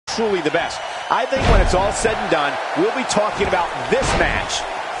truly the best. I think when it's all said and done, we'll be talking about this match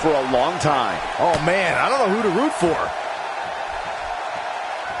for a long time. Oh man, I don't know who to root for.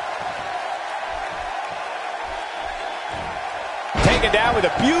 Taken down with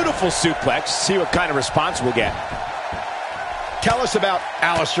a beautiful suplex. See what kind of response we'll get. Tell us about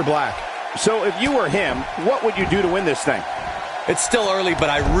Aleister Black. So if you were him, what would you do to win this thing? It's still early, but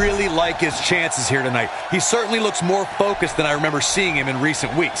I really like his chances here tonight. He certainly looks more focused than I remember seeing him in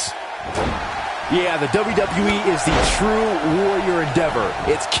recent weeks. Yeah, the WWE is the true warrior endeavor.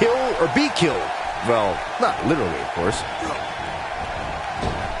 It's kill or be killed. Well, not literally, of course.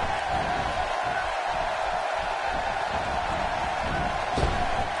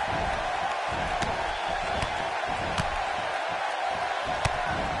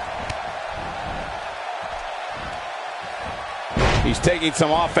 He's taking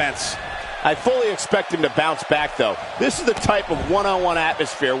some offense. I fully expect him to bounce back, though. This is the type of one-on-one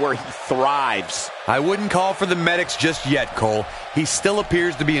atmosphere where he thrives. I wouldn't call for the medics just yet, Cole. He still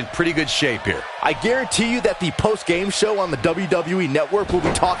appears to be in pretty good shape here. I guarantee you that the post-game show on the WWE Network will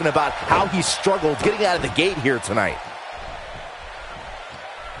be talking about how he struggled getting out of the gate here tonight.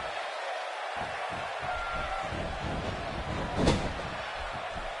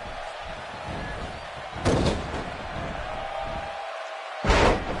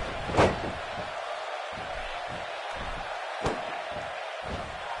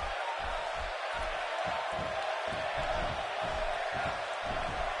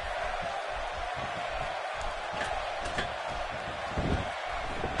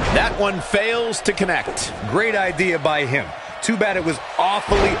 That one fails to connect. Great idea by him. Too bad it was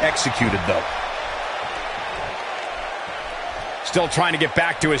awfully executed, though. Still trying to get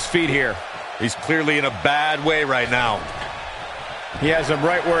back to his feet here. He's clearly in a bad way right now. He has him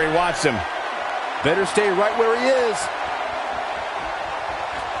right where he wants him. Better stay right where he is.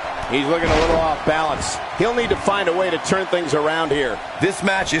 He's looking a little off balance. He'll need to find a way to turn things around here. This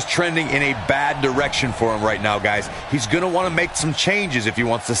match is trending in a bad direction for him right now, guys. He's going to want to make some changes if he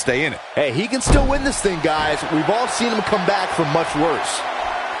wants to stay in it. Hey, he can still win this thing, guys. We've all seen him come back from much worse.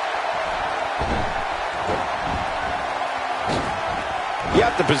 You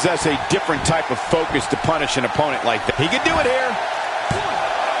have to possess a different type of focus to punish an opponent like that. He can do it here.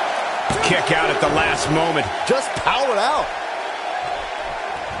 Kick out at the last moment. Just powered out.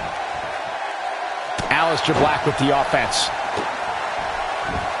 Aleister Black with the offense.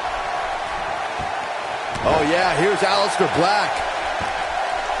 Oh, yeah, here's Aleister Black.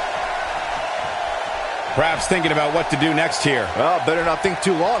 Perhaps thinking about what to do next here. Well, better not think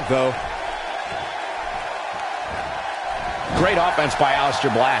too long, though. Great offense by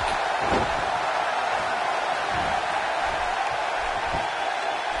Aleister Black.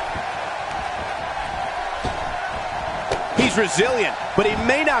 He's resilient, but he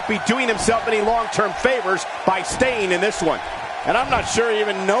may not be doing himself any long-term favors by staying in this one. And I'm not sure he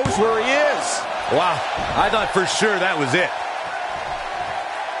even knows where he is. Wow, I thought for sure that was it.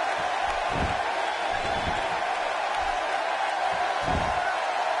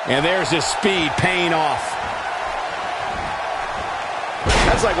 And there's his speed paying off.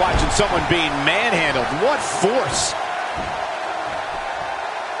 That's like watching someone being manhandled. What force!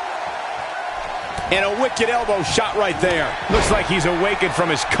 And a wicked elbow shot right there. Looks like he's awakened from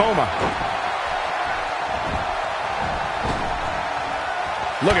his coma.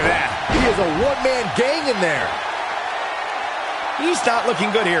 Look at that. He is a one-man gang in there. He's not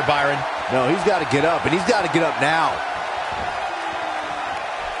looking good here, Byron. No, he's got to get up, and he's got to get up now.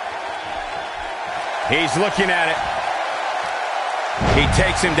 He's looking at it. He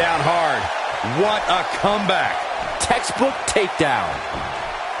takes him down hard. What a comeback. Textbook takedown.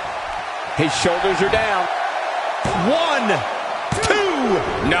 His shoulders are down. 1,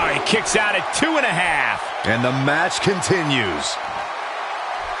 2. No, he kicks out at 2.5. And the match continues.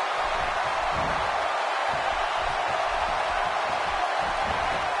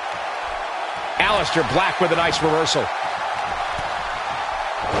 Aleister Black with a nice reversal.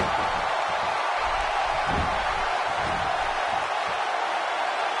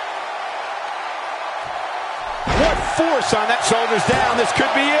 What force on that. Shoulders down. This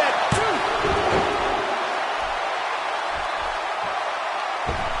could be it.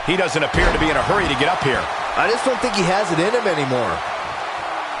 He doesn't appear to be in a hurry to get up here. I just don't think he has it in him anymore.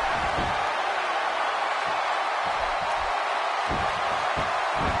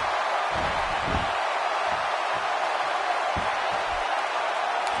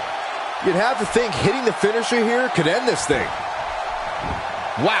 You'd have to think hitting the finisher here could end this thing.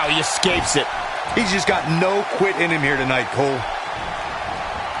 Wow, he escapes it. He's just got no quit in him here tonight, Cole.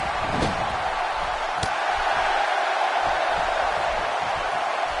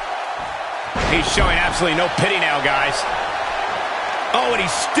 He's showing absolutely no pity now, guys. Oh, and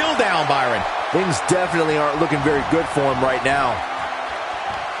he's still down, Byron. Things definitely aren't looking very good for him right now.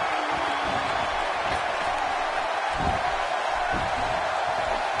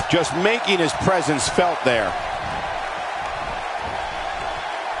 Just making his presence felt there.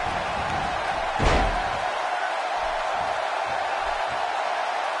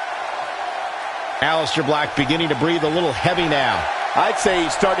 Aleister Black beginning to breathe a little heavy now. I'd say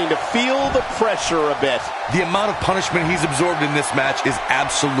he's starting to feel the pressure a bit. The amount of punishment he's absorbed in this match is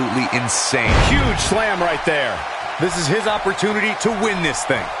absolutely insane. Huge slam right there. This is his opportunity to win this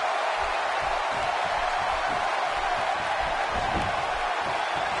thing.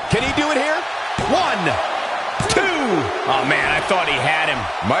 Can he do it here? 1, 2. Oh, man, I thought he had him.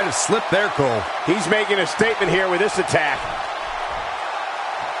 Might have slipped there, Cole. He's making a statement here with this attack.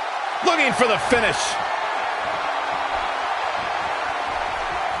 Looking for the finish.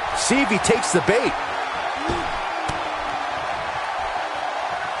 See if he takes the bait.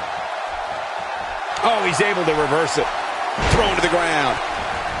 Oh, he's able to reverse it. Thrown to the ground.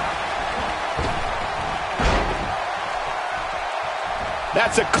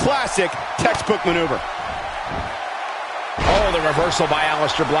 That's a classic textbook maneuver. Oh, the reversal by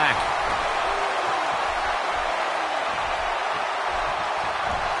Aleister Black.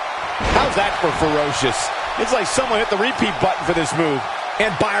 How's that for ferocious? It's like someone hit the repeat button for this move.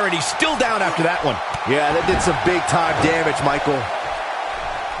 And Byron, he's still down after that one. Yeah, that did some big-time damage, Michael.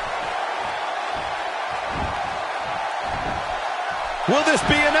 Will this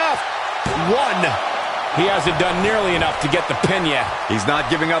be enough? 1. He hasn't done nearly enough to get the pin yet. He's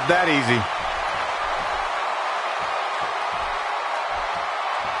not giving up that easy.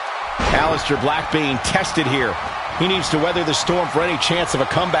 Aleister Black being tested here. He needs to weather the storm for any chance of a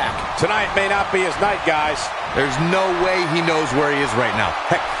comeback. Tonight may not be his night, guys. There's no way he knows where he is right now.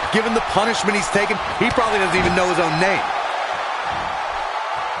 Heck, given the punishment he's taken, he probably doesn't even know his own name.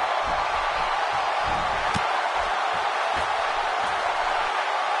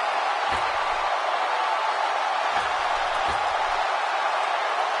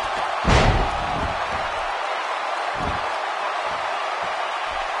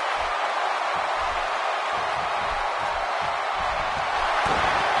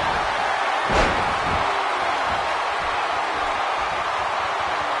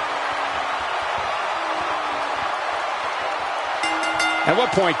 At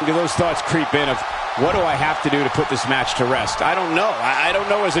what point do those thoughts creep in of, what do I have to do to put this match to rest? I don't know. I don't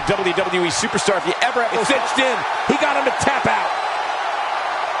know as a WWE superstar if you ever have cinched in. He got him to tap out.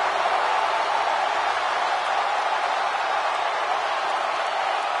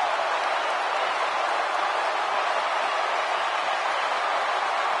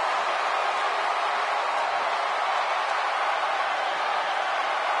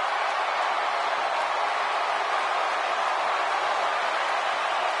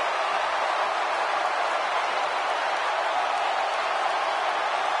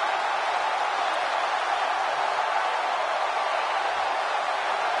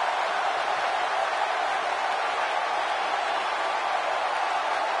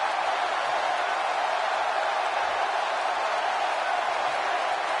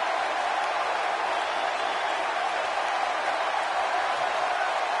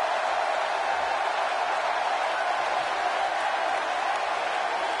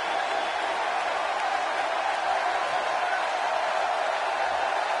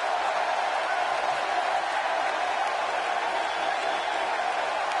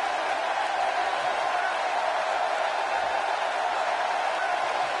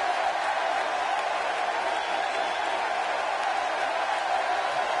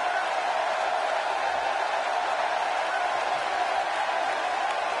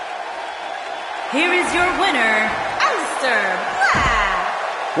 Here is your winner, Aleister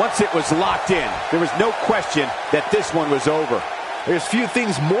Black. Once it was locked in, there was no question that this one was over. There's few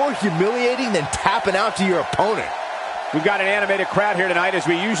things more humiliating than tapping out to your opponent. We've got an animated crowd here tonight, as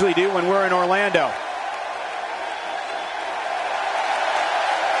we usually do when we're in Orlando.